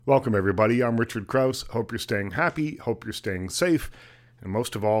Welcome, everybody. I'm Richard Krause. Hope you're staying happy, hope you're staying safe, and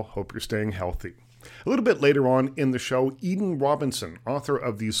most of all, hope you're staying healthy. A little bit later on in the show, Eden Robinson, author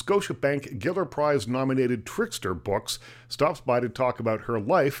of the Scotiabank Giller Prize nominated Trickster books, stops by to talk about her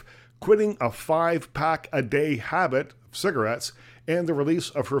life, quitting a 5-pack a day habit of cigarettes, and the release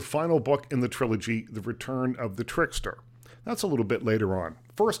of her final book in the trilogy, The Return of the Trickster. That's a little bit later on.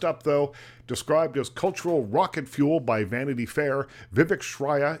 First up, though, described as cultural rocket fuel by Vanity Fair, Vivek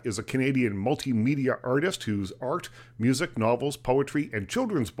Shraya is a Canadian multimedia artist whose art, music, novels, poetry, and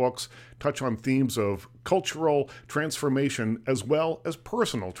children's books touch on themes of cultural transformation as well as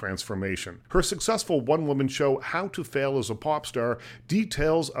personal transformation. Her successful one-woman show, How to Fail as a Pop Star,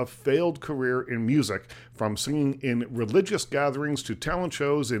 details a failed career in music, from singing in religious gatherings to talent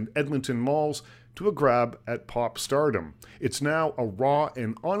shows in Edmonton malls, to a grab at pop stardom. It's now a raw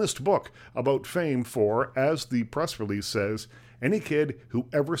and honest book about fame for, as the press release says, any kid who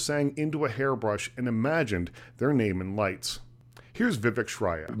ever sang into a hairbrush and imagined their name in lights. Here's Vivek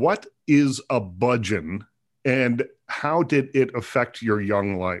Shraya. What is a budgeon, and how did it affect your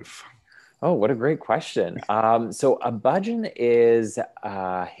young life? Oh, what a great question. So a bhajan is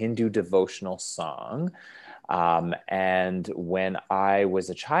a Hindu devotional song. And when I was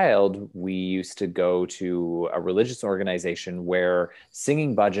a child, we used to go to a religious organization where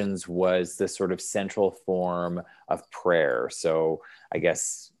singing bhajans was the sort of central form of prayer. So I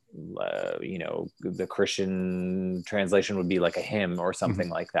guess, the Christian translation would be like a hymn or something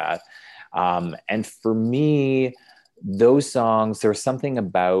like that. And for me, those songs, there's something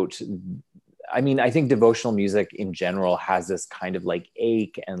about, I think devotional music in general has this kind of like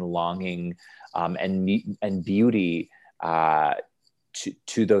ache and longing and beauty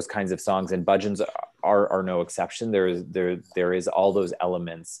to those kinds of songs, and bhajans are no exception. There is all those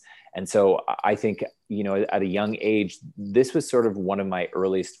elements, and so I think at a young age, this was sort of one of my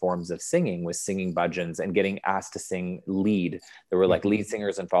earliest forms of singing, was singing bhajans and getting asked to sing lead. There were like lead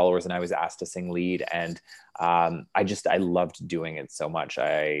singers and followers, and I was asked to sing lead, and I loved doing it so much.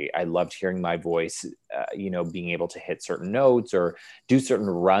 I loved hearing my voice, being able to hit certain notes or do certain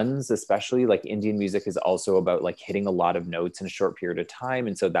runs, especially like Indian music is also about like hitting a lot of notes in a short period of time.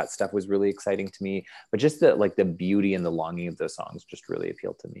 And so that stuff was really exciting to me, but just the beauty and the longing of those songs just really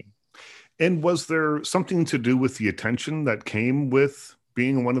appealed to me. And was there something to do with the attention that came with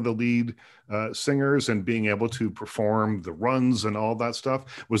being one of the lead singers and being able to perform the runs and all that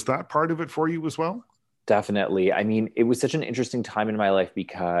stuff? Was that part of it for you as well? Definitely. I mean, it was such an interesting time in my life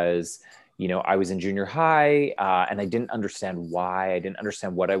because, I was in junior high and I didn't understand why. I didn't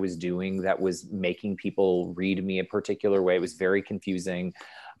understand what I was doing that was making people read me a particular way. It was very confusing.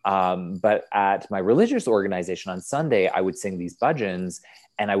 But at my religious organization on Sunday, I would sing these bhajans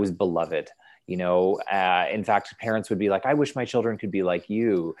and I was beloved. In fact, parents would be like, I wish my children could be like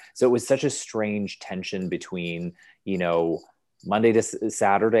you. So it was such a strange tension between, Monday to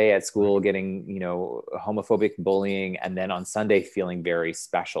Saturday at school getting, homophobic bullying, and then on Sunday feeling very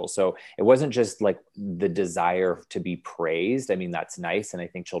special. So it wasn't just like the desire to be praised. I mean, that's nice. And I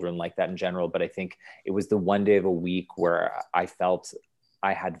think children like that in general, but I think it was the one day of a week where I felt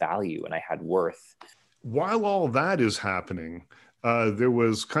I had value and I had worth. While all that is happening, there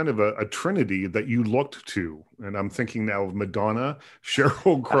was kind of a trinity that you looked to. And I'm thinking now of Madonna,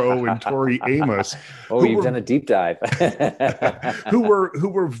 Sheryl Crow, and Tori Amos. Oh, you've done a deep dive. who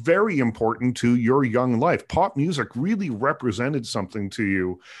were very important to your young life. Pop music really represented something to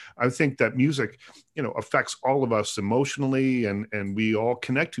you. I think that music, affects all of us emotionally, and we all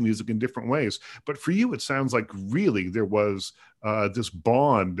connect to music in different ways. But for you, it sounds like really there was this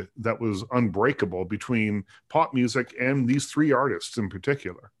bond that was unbreakable between pop music and these three artists in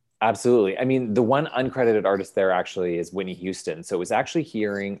particular. Absolutely. I mean, the one uncredited artist there actually is Whitney Houston. So it was actually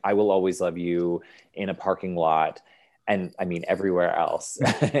hearing I Will Always Love You in a parking lot, and I mean, everywhere else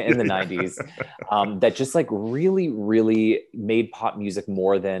in the 90s, that just like really, really made pop music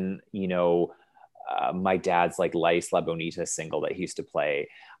more than, my dad's like La Isla Bonita single that he used to play.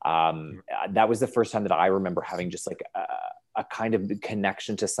 That was the first time that I remember having just like a kind of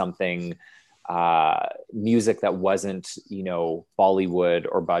connection to something, music that wasn't, Bollywood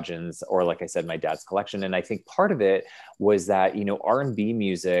or bhajans, or like I said, my dad's collection. And I think part of it was that, R&B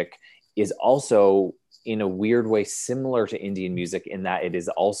music is also in a weird way similar to Indian music in that it is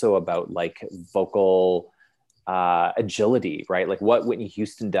also about like vocal agility, right? Like what Whitney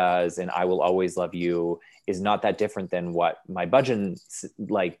Houston does and I Will Always Love You is not that different than what my bhajan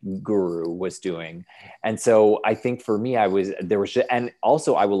like guru was doing. And so I think for me, and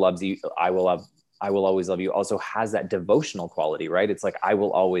also I Will I Will Always Love You also has that devotional quality, right? It's like, I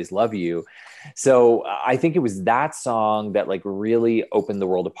will always love you. So I think it was that song that like really opened the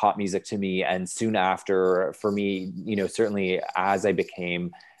world of pop music to me. And soon after, for me, you know, certainly as I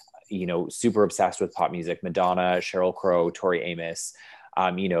became, you know, super obsessed with pop music, Madonna, Sheryl Crow, Tori Amos,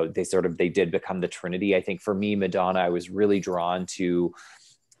 you know, they did become the Trinity. I think for me, Madonna, I was really drawn to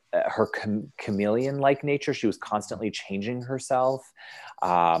her chameleon-like nature. She was constantly changing herself.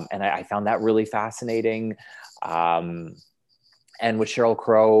 And I found that really fascinating. And with Sheryl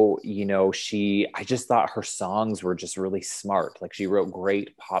Crow, you know, I just thought her songs were just really smart. Like she wrote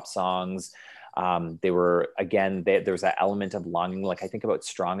great pop songs. They were, again, there was that element of longing. Like I think about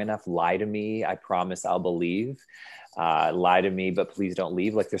Strong Enough, Lie to Me, I Promise I'll Believe, Lie to Me, But Please Don't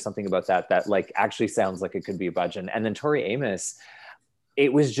Leave. Like there's something about that like actually sounds like it could be a Budgeon. And then Tori Amos,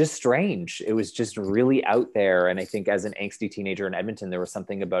 it was just strange. It was just really out there. And I think as an angsty teenager in Edmonton, there was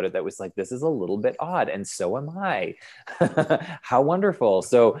something about it that was like, this is a little bit odd. And so am I. How wonderful.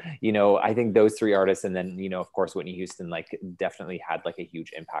 So, you know, I think those three artists, and then, you know, of course, Whitney Houston, like definitely had like a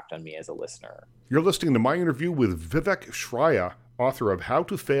huge impact on me as a listener. You're listening to my interview with Vivek Shraya, author of How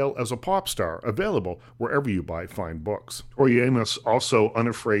to Fail as a Pop Star, available wherever you buy fine books. Tori Amos also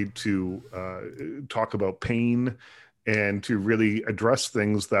unafraid to talk about pain and to really address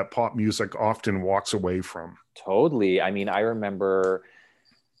things that pop music often walks away from. Totally. I mean,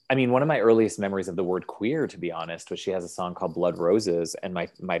 one of my earliest memories of the word queer, to be honest, was she has a song called Blood Roses. And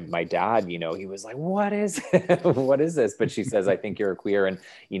my dad, you know, he was like, what is it? What is this? But she says, I think you're a queer. And,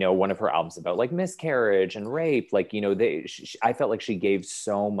 you know, one of her albums about like miscarriage and rape, like, you know, I felt like she gave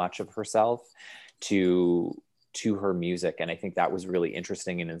so much of herself to her music. And I think that was really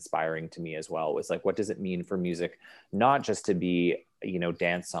interesting and inspiring to me as well. It was like, what does it mean for music, not just to be, you know,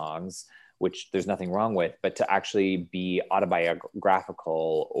 dance songs, which there's nothing wrong with, but to actually be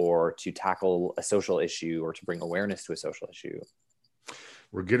autobiographical or to tackle a social issue or to bring awareness to a social issue.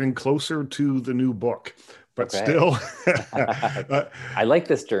 We're getting closer to the new book, but okay. Still, I like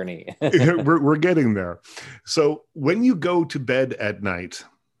this journey. we're getting there. So when you go to bed at night,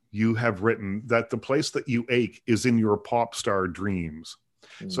 you have written that the place that you ache is in your pop star dreams.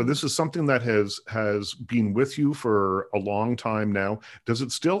 So this is something that has been with you for a long time now. Does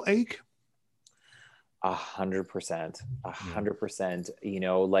it still ache? 100%. You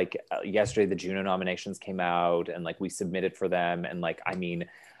know, like yesterday, the Juno nominations came out and like we submitted for them. And like, I mean,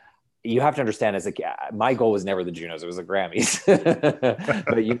 you have to understand my goal was never the Junos, it was the Grammys.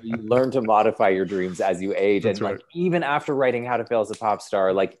 But you learn to modify your dreams as you age. That's and right. Like, even after writing How to Fail as a Pop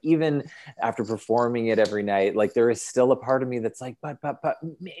Star, like even after performing it every night, like there is still a part of me that's like, but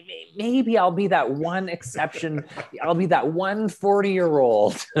maybe I'll be that one exception. I'll be that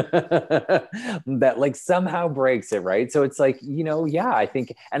 140-year-old that like somehow breaks it. Right. So it's like, you know, yeah, I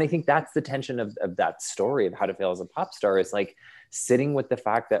think that's the tension of that story of How to Fail as a Pop Star is like, sitting with the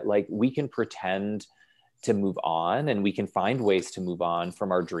fact that like we can pretend to move on and we can find ways to move on from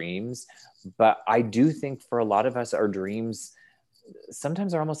our dreams. But I do think for a lot of us, our dreams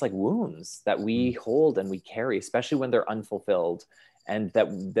sometimes are almost like wounds that we hold and we carry, especially when they're unfulfilled and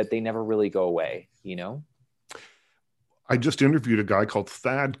that they never really go away, you know? I just interviewed a guy called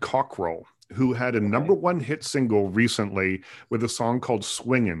Thad Cockrell who had a number one hit single recently with a song called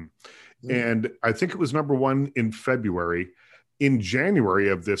Swingin'. And I think it was number one in February. In January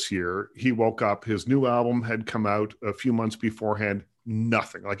of this year, he woke up, his new album had come out a few months beforehand.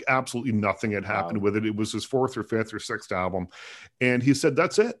 Nothing, like absolutely nothing had happened with it. It was his fourth or fifth or sixth album. And he said,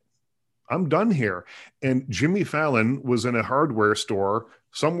 that's it. I'm done here. And Jimmy Fallon was in a hardware store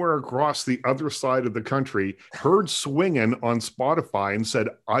somewhere across the other side of the country, heard Swingin' on Spotify and said,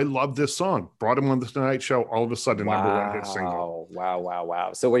 I love this song. Brought him on the Tonight Show, all of a sudden, number one hit single.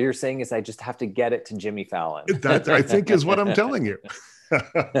 Wow. So what you're saying is I just have to get it to Jimmy Fallon. That, I think, is what I'm telling you.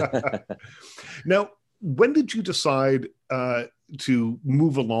 Now, when did you decide to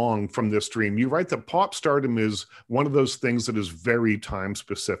move along from this dream? You write that pop stardom is one of those things that is very time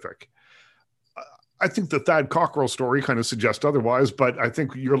specific. I think the Thad Cockrell story kind of suggests otherwise, but I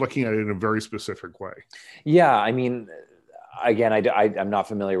think you're looking at it in a very specific way. Yeah, I mean, again, I'm not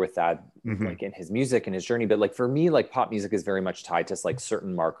familiar with that, like in his music and his journey, but like for me, like pop music is very much tied to like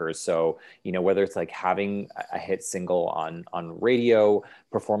certain markers. So, you know, whether it's like having a hit single on radio,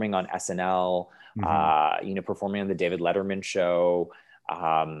 performing on SNL, you know, performing on the David Letterman show,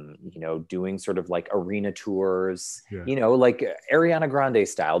 you know, doing sort of like arena tours, you know, like Ariana Grande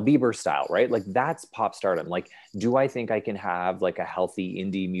style, Bieber style, right? Like that's pop stardom. Like, do I think I can have like a healthy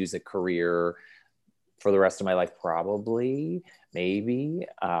indie music career for the rest of my life? Probably, maybe.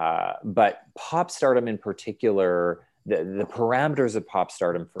 But pop stardom in particular, the parameters of pop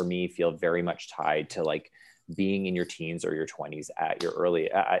stardom for me feel very much tied to like being in your teens or your 20s at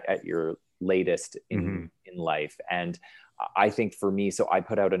your latest in life. And I think for me, so I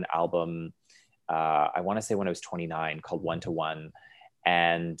put out an album, I want to say when I was 29, called One to One.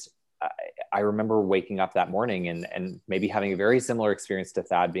 And I remember waking up that morning and maybe having a very similar experience to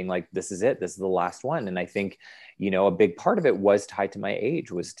Thad, being like, this is it, this is the last one. And I think, a big part of it was tied to my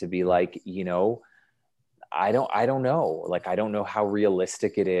age, was to be like, I don't know. Like, I don't know how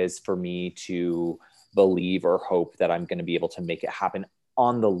realistic it is for me to believe or hope that I'm going to be able to make it happen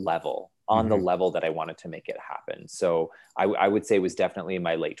on the level that I wanted to make it happen. So I would say it was definitely in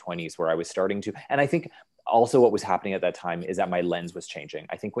my late 20s where I was starting to, and I think also what was happening at that time is that my lens was changing.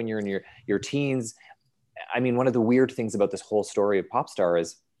 I think when you're in your teens, I mean, one of the weird things about this whole story of Popstar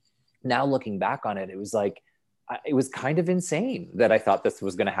is, now looking back on it, it was like, it was kind of insane that I thought this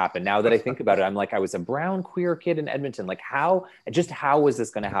was going to happen. Now that I think about it, I'm like, I was a brown queer kid in Edmonton. Like, how was this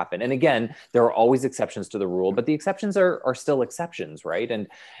going to happen? And again, there are always exceptions to the rule, but the exceptions are still exceptions, right? And,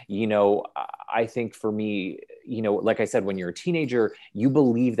 I think for me, like I said, when you're a teenager, you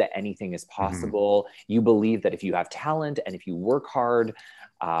believe that anything is possible. You believe that if you have talent and if you work hard,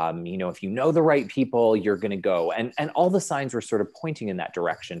 if you know the right people, you're going to go. And all the signs were sort of pointing in that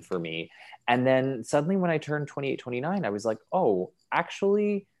direction for me. And then suddenly when I turned 28, 29, I was like, oh,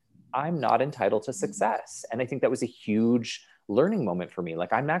 actually, I'm not entitled to success. And I think that was a huge learning moment for me.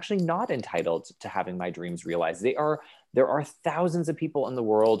 Like, I'm actually not entitled to having my dreams realized. There are thousands of people in the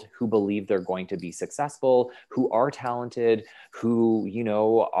world who believe they're going to be successful, who are talented, who,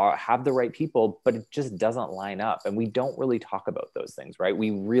 have the right people, but it just doesn't line up. And we don't really talk about those things, right?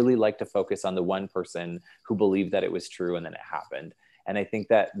 We really like to focus on the one person who believed that it was true and then it happened. And I think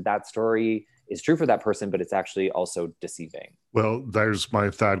that story is true for that person, but it's actually also deceiving. Well, there's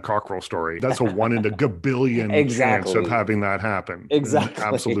my Thad Cockrell story. That's a 1 in a gabillion chance of having that happen. Exactly.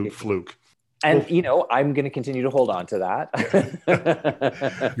 An absolute fluke. And, I'm going to continue to hold on to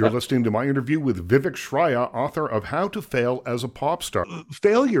that. You're listening to my interview with Vivek Shraya, author of How to Fail as a Pop Star.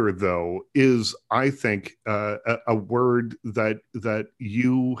 Failure, though, is, I think, a word that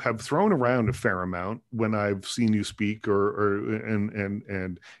you have thrown around a fair amount when I've seen you speak,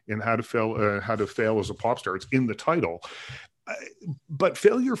 and How to Fail as a Pop Star. It's in the title. But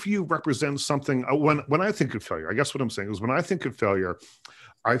failure for you represents something. When I think of failure, I guess what I'm saying is, when I think of failure,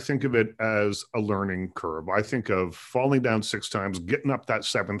 I think of it as a learning curve. I think of falling down 6 times, getting up that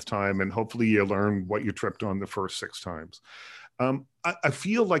 7th time, and hopefully you learn what you tripped on the first 6 times. I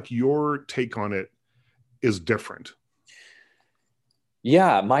feel like your take on it is different.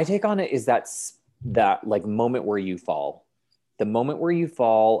 Yeah, my take on it is that like moment where you fall. The moment where you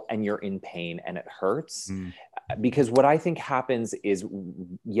fall and you're in pain and it hurts. Because what I think happens is,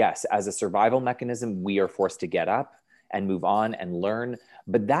 yes, as a survival mechanism, we are forced to get up and move on and learn.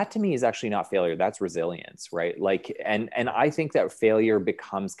 But that to me is actually not failure. That's resilience, right? Like, and I think that failure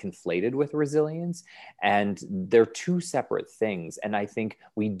becomes conflated with resilience, and they're two separate things. And I think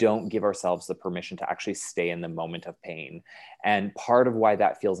we don't give ourselves the permission to actually stay in the moment of pain. And part of why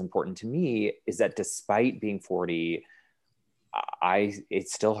that feels important to me is that despite being 40, it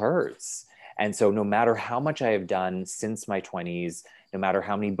still hurts. And so no matter how much I have done since my 20s, no matter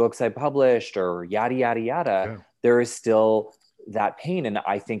how many books I published or yada, yada, yada, there is still that pain. And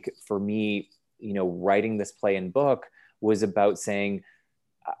I think for me, writing this play and book was about saying,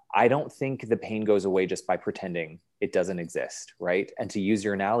 I don't think the pain goes away just by pretending it doesn't exist, right? And to use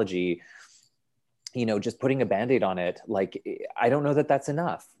your analogy, just putting a Band-Aid on it, like, I don't know that that's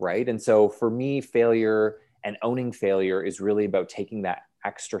enough, right? And so for me, failure and owning failure is really about taking that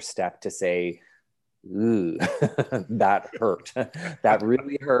extra step to say, ooh, that hurt. That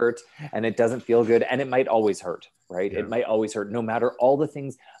really hurt. And it doesn't feel good. And it might always hurt, right? Yeah. It might always hurt, no matter all the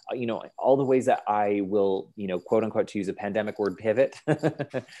things, all the ways that I will, quote unquote, to use a pandemic word, pivot,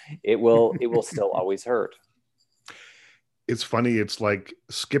 it will still always hurt. It's funny. It's like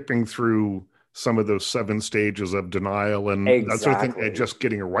skipping through some of those 7 stages of denial and that sort of thing, and just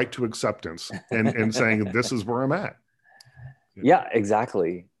getting a right to acceptance and saying, this is where I'm at. Yeah,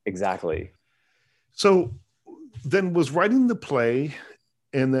 exactly. So then was writing the play,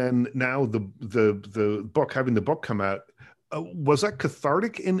 and then now the book, having the book come out, was that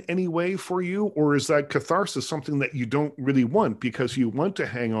cathartic in any way for you? Or is that catharsis something that you don't really want because you want to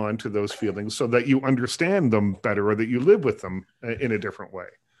hang on to those feelings so that you understand them better, or that you live with them in a different way?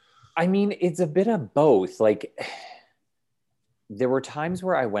 I mean, it's a bit of both. Like, there were times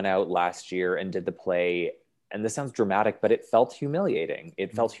where I went out last year and did the play, and this sounds dramatic, but it felt humiliating.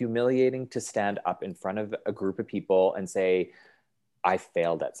 It felt humiliating to stand up in front of a group of people and say, I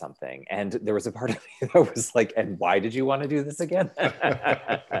failed at something. And there was a part of me that was like, and why did you want to do this again?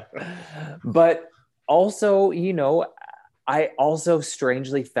 But also, I also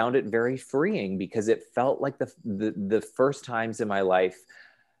strangely found it very freeing because it felt like the first times in my life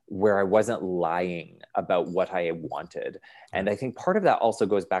where I wasn't lying about what I wanted. And I think part of that also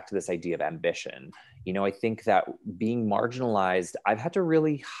goes back to this idea of ambition. I think that being marginalized, I've had to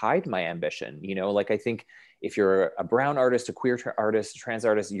really hide my ambition. Like I think if you're a brown artist, a queer artist, a trans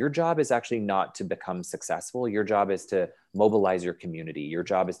artist, your job is actually not to become successful. Your job is to mobilize your community. Your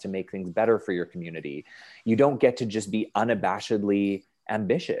job is to make things better for your community. You don't get to just be unabashedly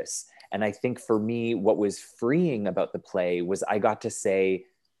ambitious. And I think for me, what was freeing about the play was I got to say,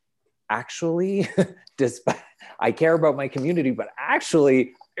 actually, despite I care about my community, but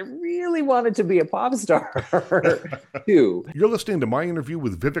actually, I really wanted to be a pop star too. You're listening to my interview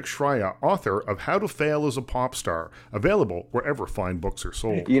with Vivek Shraya, author of How to Fail as a Pop Star, available wherever fine books are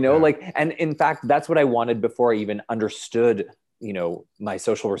sold. And in fact, that's what I wanted before I even understood my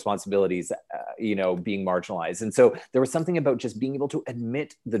social responsibilities, being marginalized. And so there was something about just being able to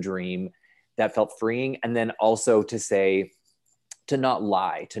admit the dream that felt freeing. And then also to not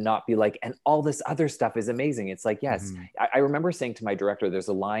lie, to not be like, and all this other stuff is amazing. It's like, yes, I remember saying to my director, there's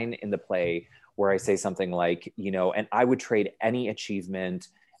a line in the play where I say something like, and I would trade any achievement,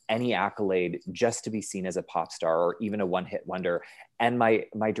 any accolade just to be seen as a pop star or even a one-hit wonder. And my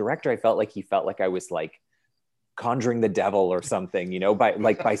director, I felt like I was like conjuring the devil or something,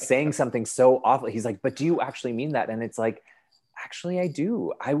 by saying something so awful. He's like, but do you actually mean that? And it's like, actually, I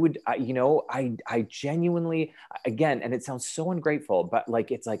do. I genuinely, again, and it sounds so ungrateful, but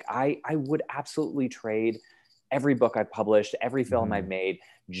like, it's like, I would absolutely trade every book I've published, every film I've made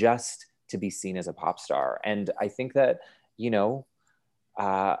just to be seen as a pop star. And I think that,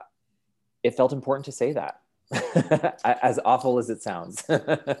 it felt important to say that. As awful as it sounds.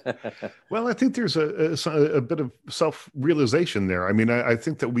 Well, I think there's a bit of self-realization there. I mean, I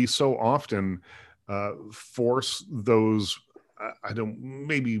think that we so often force those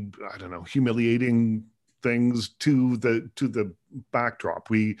humiliating things to the backdrop.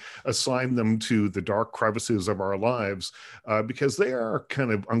 We assign them to the dark crevices of our lives because they are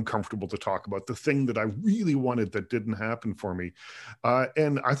kind of uncomfortable to talk about. The thing that I really wanted that didn't happen for me.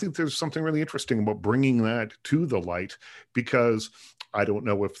 And I think there's something really interesting about bringing that to the light, because I don't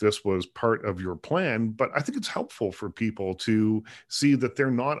know if this was part of your plan, but I think it's helpful for people to see that they're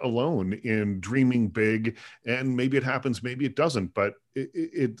not alone in dreaming big, and maybe it happens, maybe it doesn't, but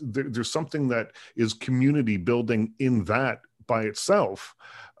there's something that is community building in that by itself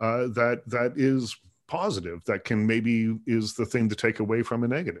that is positive, that can maybe is the thing to take away from a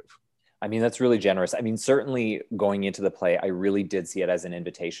negative. I mean, that's really generous. I mean, certainly going into the play, I really did see it as an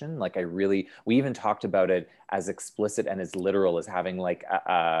invitation. Like we even talked about it as explicit and as literal as having like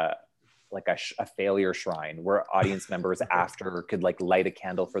a failure shrine where audience members after could like light a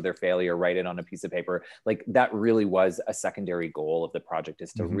candle for their failure, write it on a piece of paper. Like that really was a secondary goal of the project,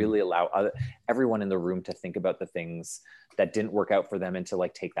 is to really allow everyone in the room to think about the things that didn't work out for them and to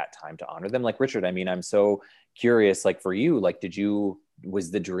like take that time to honor them. Like Richard, I mean, I'm so curious, like for you, like,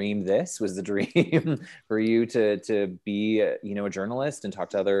 was the dream for you to be a journalist and talk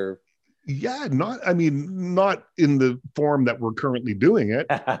to other? Yeah, not in the form that we're currently doing it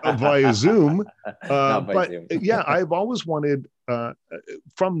via Zoom. But Zoom. Yeah, I've always wanted,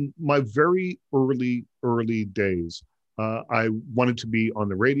 from my very early days, I wanted to be on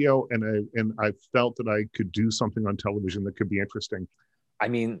the radio, and I felt that I could do something on television that could be interesting. I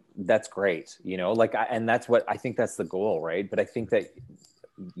mean, that's great, and that's what I think, that's the goal, right? But I think that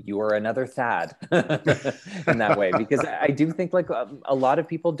you are another Thad in that way, because I do think like a lot of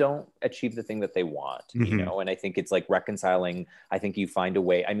people don't achieve the thing that they want, and I think it's like reconciling. I think you find a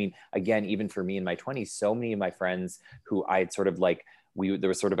way. I mean, again, even for me in my 20s, so many of my friends who I had sort of like, there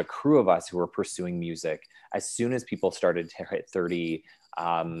was sort of a crew of us who were pursuing music. As soon as people started to hit 30,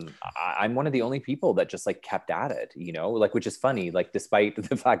 I'm one of the only people that just like kept at it, like, which is funny, like despite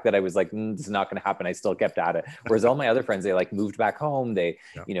the fact that I was like, this is not going to happen, I still kept at it. Whereas all my other friends, they like moved back home, they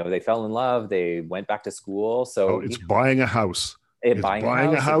they fell in love, they went back to school. So it's buying a house.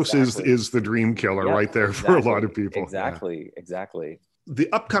 Buying a house exactly. is the dream killer right there for a lot of people. Exactly. The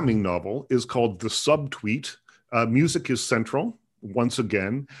upcoming novel is called The Subtweet. Music is central, once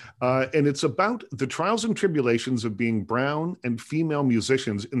again, and it's about the trials and tribulations of being brown and female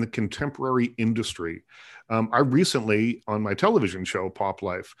musicians in the contemporary industry. I recently, on my television show, Pop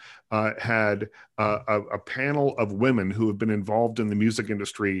Life, had a panel of women who have been involved in the music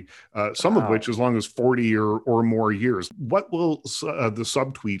industry, some of which as long as 40 or more years. What will The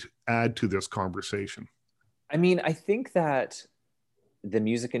Subtweet add to this conversation? I mean, I think that the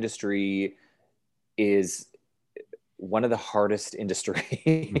music industry is one of the hardest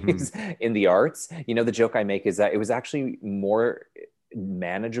industries in the arts. You know, the joke I make is that it was actually more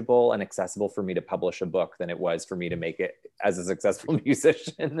manageable and accessible for me to publish a book than it was for me to make it as a successful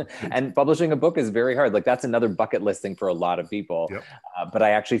musician. And publishing a book is very hard. Like that's another bucket list thing for a lot of people. Yep. But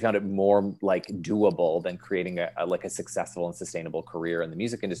I actually found it more like doable than creating a successful and sustainable career in the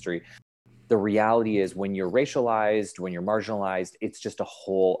music industry. The reality is when you're racialized, when you're marginalized, it's just a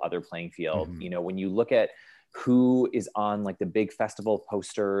whole other playing field. You know, when you look at who is on like the big festival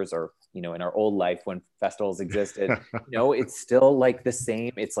posters, or, you know, in our old life when festivals existed, you know, it's still like the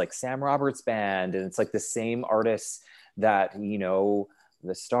same. It's like Sam Roberts Band, and it's like the same artists that, you know,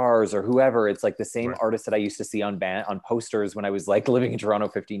 the Stars or whoever. It's like the same artists that I used to see on posters when I was like living in Toronto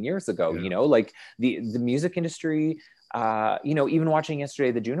 15 years ago. You know, like the music industry, you know, even watching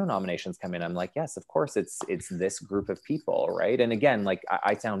yesterday the Juno nominations come in, I'm like, yes, of course, it's this group of people, right? And again, like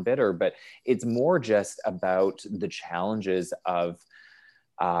I sound bitter, but it's more just about the challenges of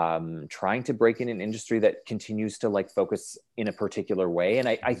trying to break in an industry that continues to like focus in a particular way. And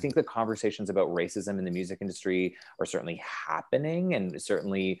I think the conversations about racism in the music industry are certainly happening, and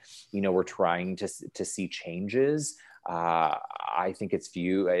certainly, you know, we're trying to see changes. I think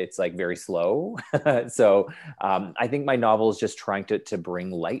it's like very slow. So I think my novel is just trying to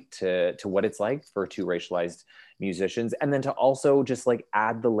bring light to what it's like for two racialized musicians, and then to also just like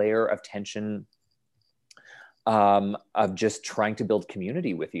add the layer of tension of just trying to build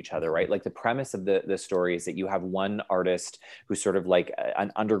community with each other, right? Like the premise of the story is that you have one artist who's sort of like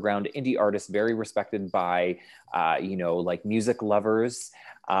an underground indie artist, very respected by, you know, like music lovers.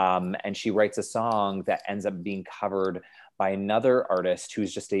 And she writes a song that ends up being covered by another artist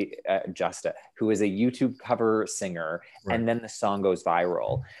who's just who is a YouTube cover singer. Right. And then the song goes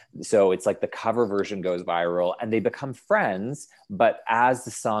viral. So it's like the cover version goes viral and they become friends. But as the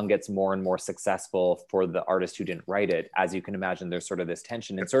song gets more and more successful for the artist who didn't write it, as you can imagine, there's sort of this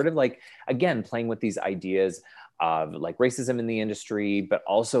tension and sort of like, again, playing with these ideas of like racism in the industry, but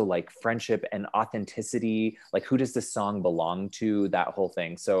also like friendship and authenticity. Like, who does this song belong to? That whole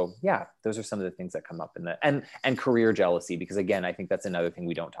thing. So yeah, those are some of the things that come up in and career jealousy, because again, I think that's another thing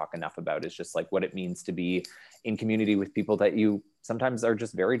we don't talk enough about, is just like what it means to be in community with people that you sometimes are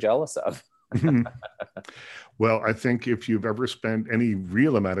just very jealous of. Well, I think if you've ever spent any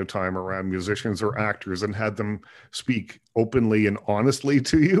real amount of time around musicians or actors and had them speak openly and honestly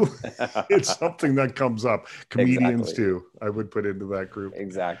to you, it's something that comes up. Comedians too, I would put into that group.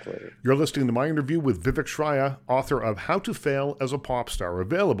 Exactly. You're listening to my interview with Vivek Shraya, author of How to Fail as a Pop Star,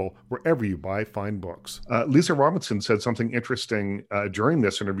 available wherever you buy fine books. Lisa Robinson said something interesting during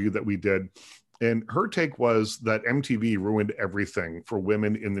this interview that we did. And her take was that MTV ruined everything for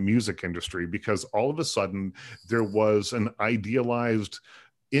women in the music industry, because all of a sudden there was an idealized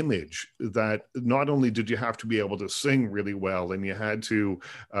image that not only did you have to be able to sing really well and you had to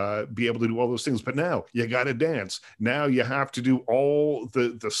be able to do all those things, but now you got to dance. Now you have to do all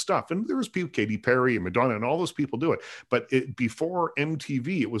the stuff. And there was people, Katy Perry and Madonna and all those people do it. But before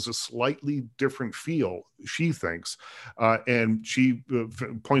MTV, it was a slightly different feel, she thinks. And she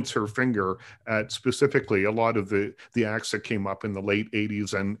points her finger at specifically a lot of the acts that came up in the late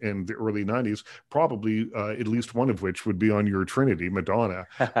 80s and the early 90s, probably at least one of which would be on your Trinity, Madonna.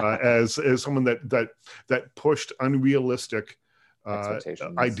 As someone that pushed unrealistic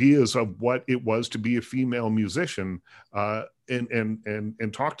ideas of what it was to be a female musician,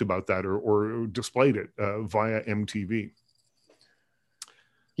 and talked about that or displayed it via MTV.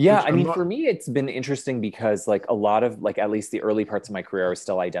 Yeah, I mean, for me, it's been interesting because like a lot of like, at least the early parts of my career, I was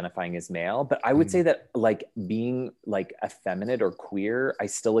still identifying as male, but I would say that like being like effeminate or queer, I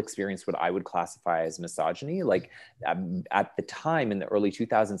still experienced what I would classify as misogyny. Like at the time in the early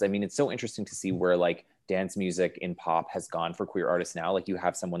 2000s, I mean, it's so interesting to see where like dance music in pop has gone for queer artists now. Like you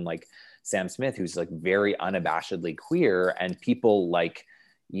have someone like Sam Smith, who's like very unabashedly queer, and people like,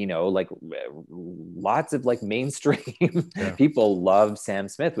 you know, like lots of like mainstream people love Sam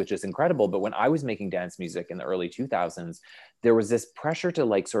Smith, which is incredible. But when I was making dance music in the early 2000s, there was this pressure to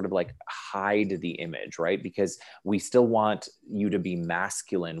like sort of like hide the image, right? Because we still want you to be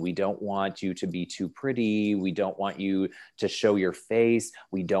masculine. We don't want you to be too pretty. We don't want you to show your face.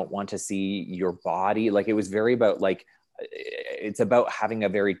 We don't want to see your body. Like it was very about like, it's about having a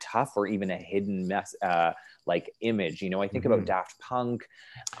very tough or even a hidden mess, like image, you know. I think about Daft Punk,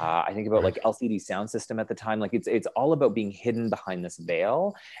 I think about like LCD Sound System at the time. Like it's all about being hidden behind this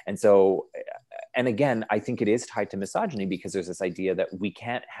veil. And so, and again, I think it is tied to misogyny, because there's this idea that we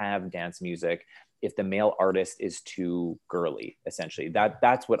can't have dance music if the male artist is too girly, essentially.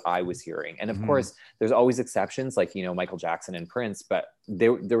 That's what I was hearing. And of course, there's always exceptions, like, you know, Michael Jackson and Prince, but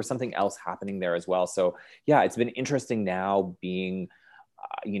there was something else happening there as well. So yeah, it's been interesting now being,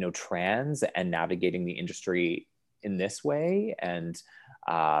 you know, trans and navigating the industry in this way. And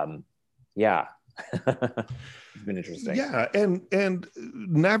yeah. It's been interesting. Yeah, and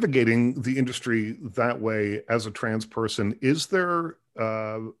navigating the industry that way as a trans person, is there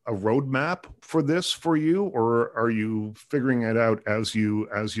a roadmap for this for you, or are you figuring it out as you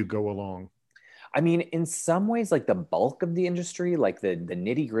go along? I mean, in some ways, like the bulk of the industry, like the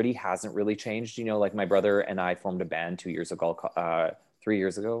nitty gritty hasn't really changed. You know, like my brother and I formed a band 2 years ago, 3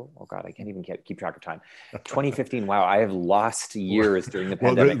 years ago. Oh God, I can't even keep track of time. 2015. Wow, I have lost years during the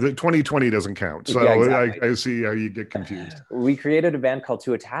pandemic. Well, the 2020 doesn't count, so yeah, exactly. I see how you get confused. We created a band called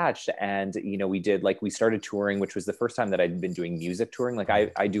Too Attached, and you know, we started touring, which was the first time that I'd been doing music touring. Like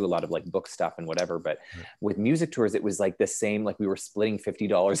I do a lot of like book stuff and whatever, but with music tours, it was like the same. Like we were splitting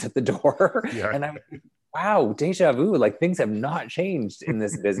 $50 at the door, and I'm wow, deja vu. Like things have not changed in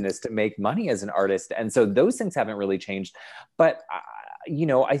this business to make money as an artist, and so those things haven't really changed, but. You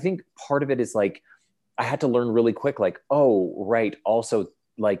know, I think part of it is like, I had to learn really quick, like, oh, right. Also,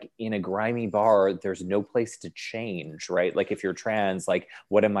 like in a grimy bar, there's no place to change, right? Like if you're trans, like,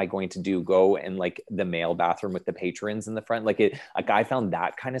 what am I going to do? Go in like the male bathroom with the patrons in the front? Like I found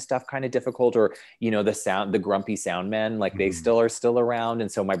that kind of stuff kind of difficult. Or, you know, the grumpy sound men, like they still are around.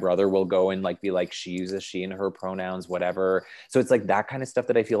 And so my brother will go and like, be like, she uses she and her pronouns, whatever. So it's like that kind of stuff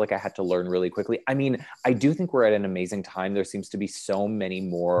that I feel like I had to learn really quickly. I mean, I do think we're at an amazing time. There seems to be so many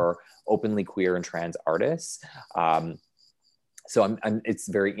more openly queer and trans artists. So it's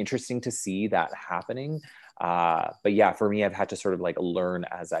very interesting to see that happening. But yeah, for me, I've had to sort of like learn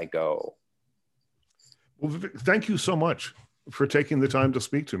as I go. Well, thank you so much for taking the time to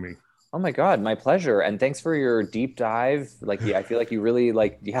speak to me. Oh my God, my pleasure. And thanks for your deep dive. Like, yeah, I feel like you really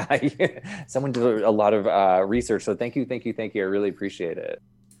like, yeah, someone did a lot of research. So thank you. I really appreciate it.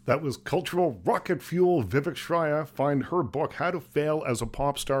 That was cultural rocket fuel Vivek Shraya. Find her book, How to Fail as a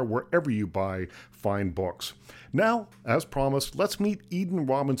Pop Star, wherever you buy fine books. Now, as promised, let's meet Eden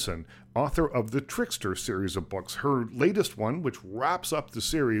Robinson, author of the Trickster series of books. Her latest one, which wraps up the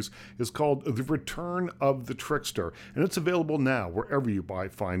series, is called The Return of the Trickster, and it's available now wherever you buy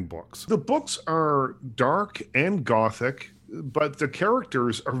fine books. The books are dark and gothic, but the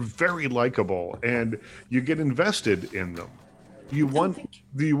characters are very likable, and you get invested in them. You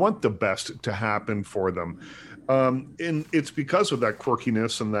want the best to happen for them. And it's because of that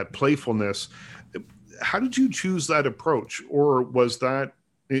quirkiness and that playfulness. How did you choose that approach? Or is that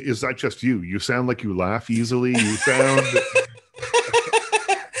just you? You sound like you laugh easily. You sound...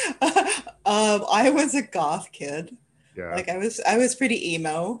 I was a goth kid. Yeah. Like I was pretty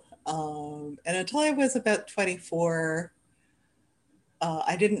emo. And until I was about 24,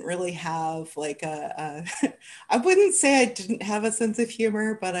 I didn't really have like I wouldn't say I didn't have a sense of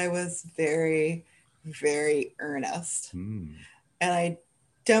humor, but I was very, very earnest. And I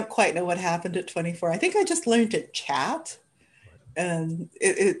don't quite know what happened at 24. I think I just learned to chat. And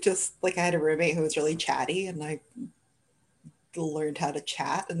it just, like, I had a roommate who was really chatty, and I learned how to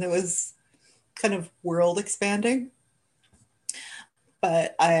chat, and it was kind of world expanding.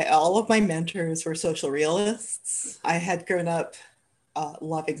 But all of my mentors were social realists. I had grown up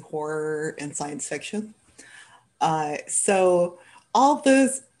loving horror and science fiction. So all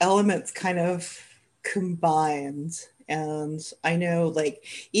those elements kind of combined. And I know, like,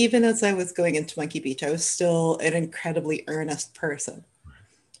 even as I was going into Monkey Beach, I was still an incredibly earnest person.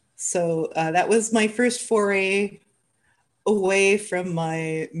 So that was my first foray away from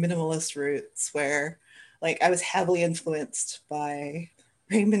my minimalist roots, where, like, I was heavily influenced by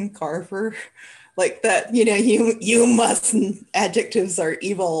Raymond Carver. Like that, you know, you mustn't, adjectives are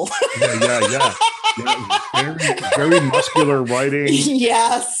evil. Yeah. Very, very muscular writing.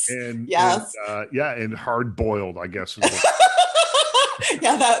 Yes. And hard boiled, I guess.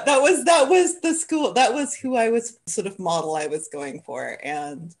 Yeah, that was the school. That was who I was, sort of model I was going for.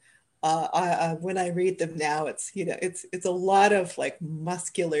 And when I read them now, it's, you know, it's a lot of like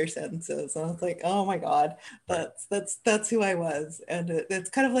muscular sentences. And I was like, oh my God, that's who I was. And it's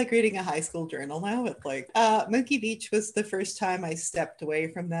kind of like reading a high school journal now. It's like Monkey Beach was the first time I stepped away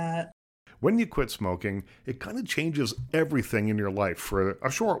from that. When you quit smoking, it kind of changes everything in your life for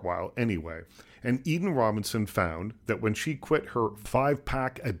a short while anyway. And Eden Robinson found that when she quit her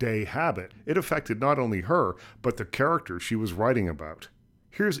 5-pack-a-day habit, it affected not only her, but the characters she was writing about.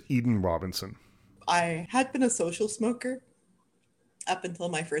 Here's Eden Robinson. I had been a social smoker up until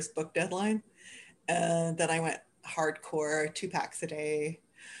my first book deadline. And then I went hardcore, 2 packs a day.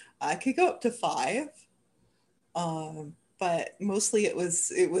 I could go up to 5. But mostly it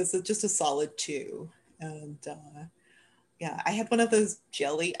was just a solid 2. And yeah, I had one of those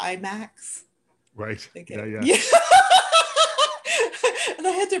jelly iMacs. Right. Okay. Yeah. And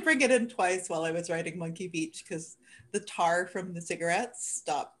I had to bring it in twice while I was riding Monkey Beach because the tar from the cigarettes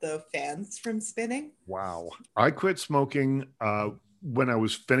stopped the fans from spinning. Wow. I quit smoking when I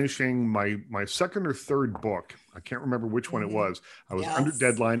was finishing my second or third book. I can't remember which one it was. I was under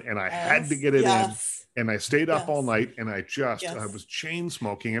deadline and I had to get it in, and I stayed up all night, and I was chain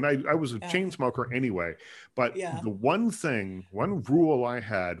smoking, and I was a chain smoker anyway. But the one rule I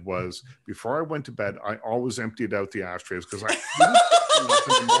had was before I went to bed, I always emptied out the ashtrays because I up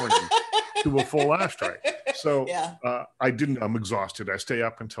in the morning to a full ashtray. So I'm exhausted. I stay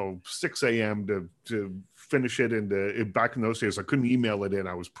up until 6 a.m. to finish it. And back in those days, I couldn't email it in.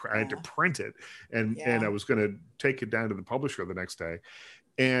 I had to print it, and I was going to take it down to the publisher the next day.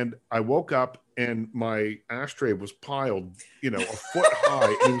 And I woke up and my ashtray was piled, a foot high.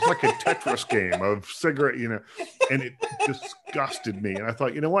 It was like a Tetris game of cigarette, and it disgusted me. And I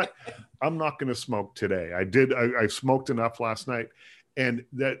thought, you know what? I'm not going to smoke today. I smoked enough last night. And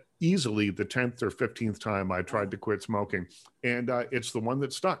that easily the 10th or 15th time I tried to quit smoking. And it's the one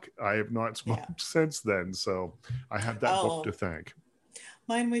that stuck. I have not smoked since then. So I have that book to thank.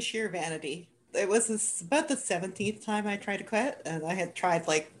 Mine was sheer vanity. It was about the 17th time I tried to quit. And I had tried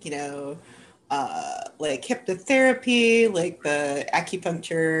like hypnotherapy, like the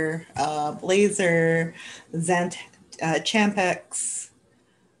acupuncture, laser, Champex,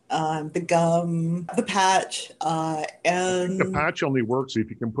 the gum, the patch, and the patch only works if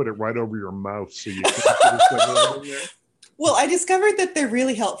you can put it right over your mouth, so you can't there. Well, I discovered that they're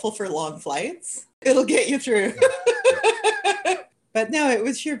really helpful for long flights. It'll get you through. But no, it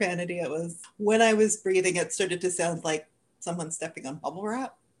was sheer vanity. It was when I was breathing, it started to sound like someone stepping on bubble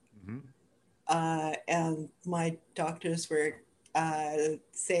wrap. Mm-hmm. And my doctors were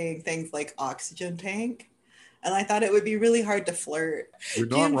saying things like oxygen tank. And I thought it would be really hard to flirt. You're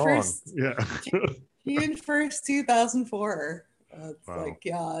not wrong. Yeah. June 1st, 2004. It's wow. Like,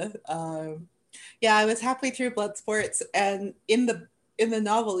 I was halfway through Bloodsports, and in the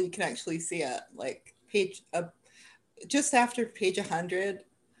novel, you can actually see it, like just after page 100,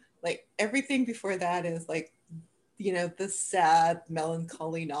 like everything before that is like, the sad,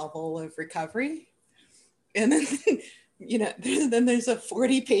 melancholy novel of recovery. And then, then there's a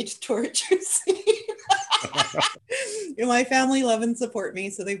 40-page torture scene. My family love and support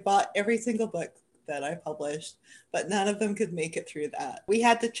me, so they bought every single book that I published, but none of them could make it through that. We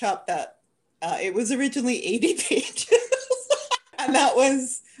had to chop that. It was originally 80 pages. And that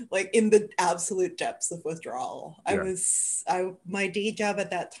was like in the absolute depths of withdrawal. My day job at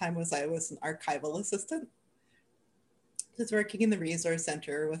that time was I was an archival assistant. I was working in the resource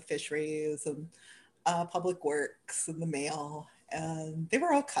center with fisheries and public works and the mail, and they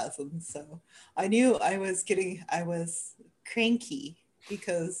were all cousins. So I knew I was cranky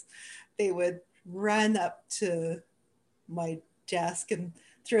because they would run up to my desk and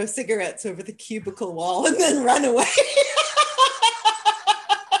throw cigarettes over the cubicle wall and then run away.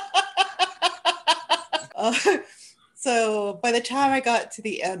 So by the time I got to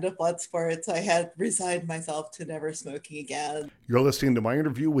the end of Bloodsports, I had resigned myself to never smoking again. You're listening to my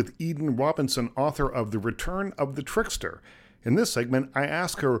interview with Eden Robinson, author of The Return of the Trickster. In this segment, I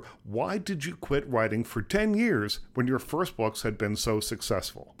ask her, why did you quit writing for 10 years when your first books had been so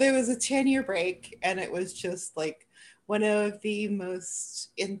successful? There was a 10-year break, and it was just like one of the most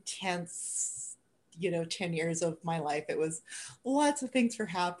intense, 10 years of my life. It was lots of things were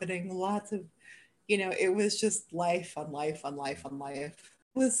happening, lots of, it was just life on life on life on life.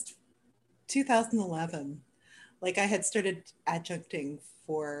 It was 2011. Like I had started adjuncting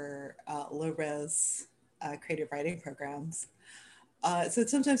for low-res creative writing programs. So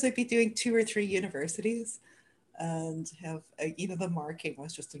sometimes I'd be doing 2 or 3 universities and have, the marking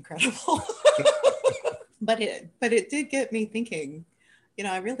was just incredible. But it did get me thinking,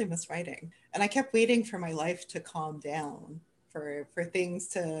 I really miss writing. And I kept waiting for my life to calm down, for things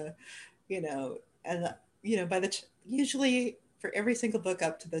to, usually for every single book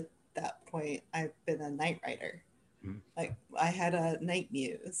up to that point, I've been a night writer. Mm-hmm. Like I had a night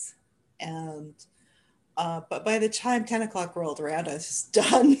muse, and but by the time 10 o'clock rolled around, I was just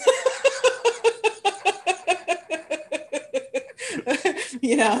done.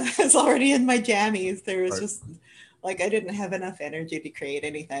 I was already in my jammies. There was just like I didn't have enough energy to create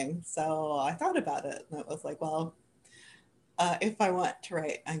anything. So I thought about it, and it was like, well, if I want to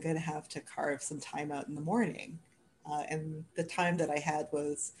write, I'm going to have to carve some time out in the morning. And the time that I had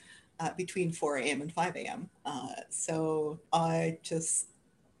was between 4 a.m. and 5 a.m. So I just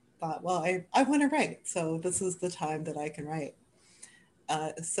thought, well, I want to write. So this is the time that I can write.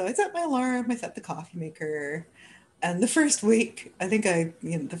 So I set my alarm, I set the coffee maker. And the first week,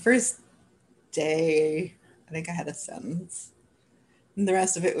 the first day, I think I had a sentence. And the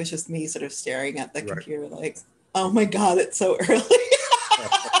rest of it was just me sort of staring at the computer like, oh my God, it's so early.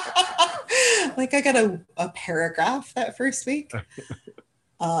 Like I got a paragraph that first week.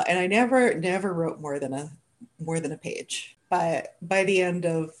 And I never wrote more than a page. But by the end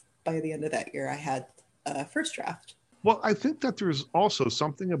of that year, I had a first draft. Well, I think that there's also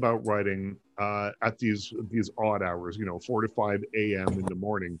something about writing at these odd hours, 4 to 5 a.m. in the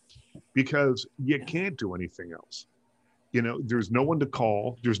morning, because you can't do anything else. There's no one to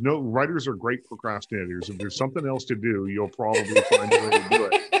call. Writers are great procrastinators. If there's something else to do, you'll probably find a way to do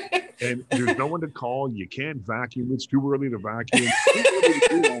it. And there's no one to call. You can't vacuum. It's too early to vacuum.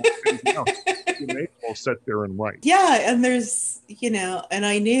 You may as well sit there and write. Yeah, and there's, and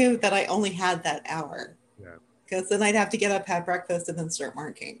I knew that I only had that hour. Yeah. Because then I'd have to get up, have breakfast, and then start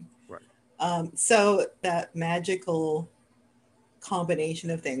marking. Right. So that magical combination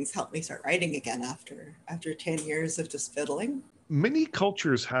of things helped me start writing again after 10 years of just fiddling. Many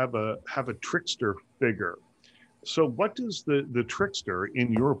cultures have a trickster figure. So what does the trickster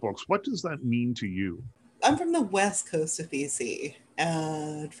in your books, what does that mean to you? I'm from the west coast of BC,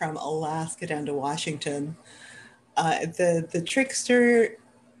 and from Alaska down to Washington. The trickster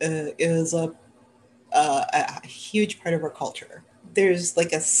is a huge part of our culture. There's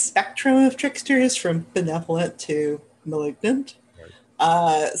like a spectrum of tricksters from benevolent to malignant.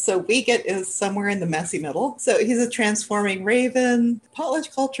 So Wiget is somewhere in the messy middle. So he's a transforming raven.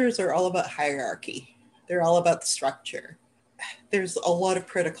 Potlatch cultures are all about hierarchy. They're all about the structure. There's a lot of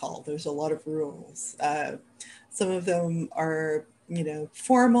protocol. There's a lot of rules. Some of them are,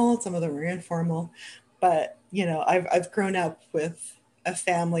 formal. Some of them are informal. But, I've grown up with a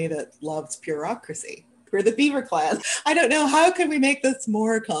family that loves bureaucracy. We're the Beaver Clan. I don't know. How can we make this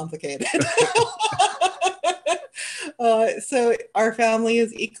more complicated? So our family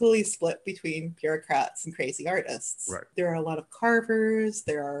is equally split between bureaucrats and crazy artists. Right. There are a lot of carvers.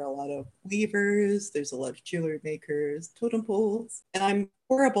 There are a lot of weavers. There's a lot of jewelry makers, totem poles. And I'm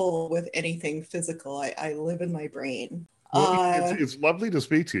horrible with anything physical. I live in my brain. Well, it's lovely to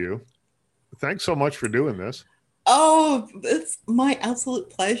speak to you. Thanks so much for doing this. Oh, it's my absolute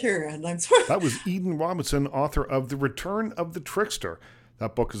pleasure. And I'm sorry. That was Eden Robinson, author of The Return of the Trickster.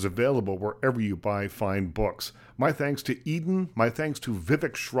 That book is available wherever you buy fine books. My thanks to Eden. My thanks to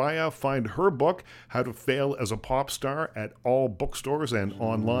Vivek Shraya. Find her book, How to Fail as a Pop Star, at all bookstores and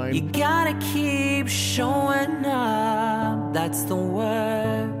online. You gotta keep showing up. That's the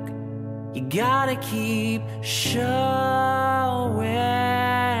work. You gotta keep showing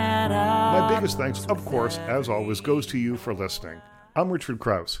up. My biggest thanks, of course, as always, goes to you for listening. I'm Richard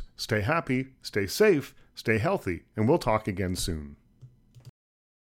Krause. Stay happy, stay safe, stay healthy, and we'll talk again soon.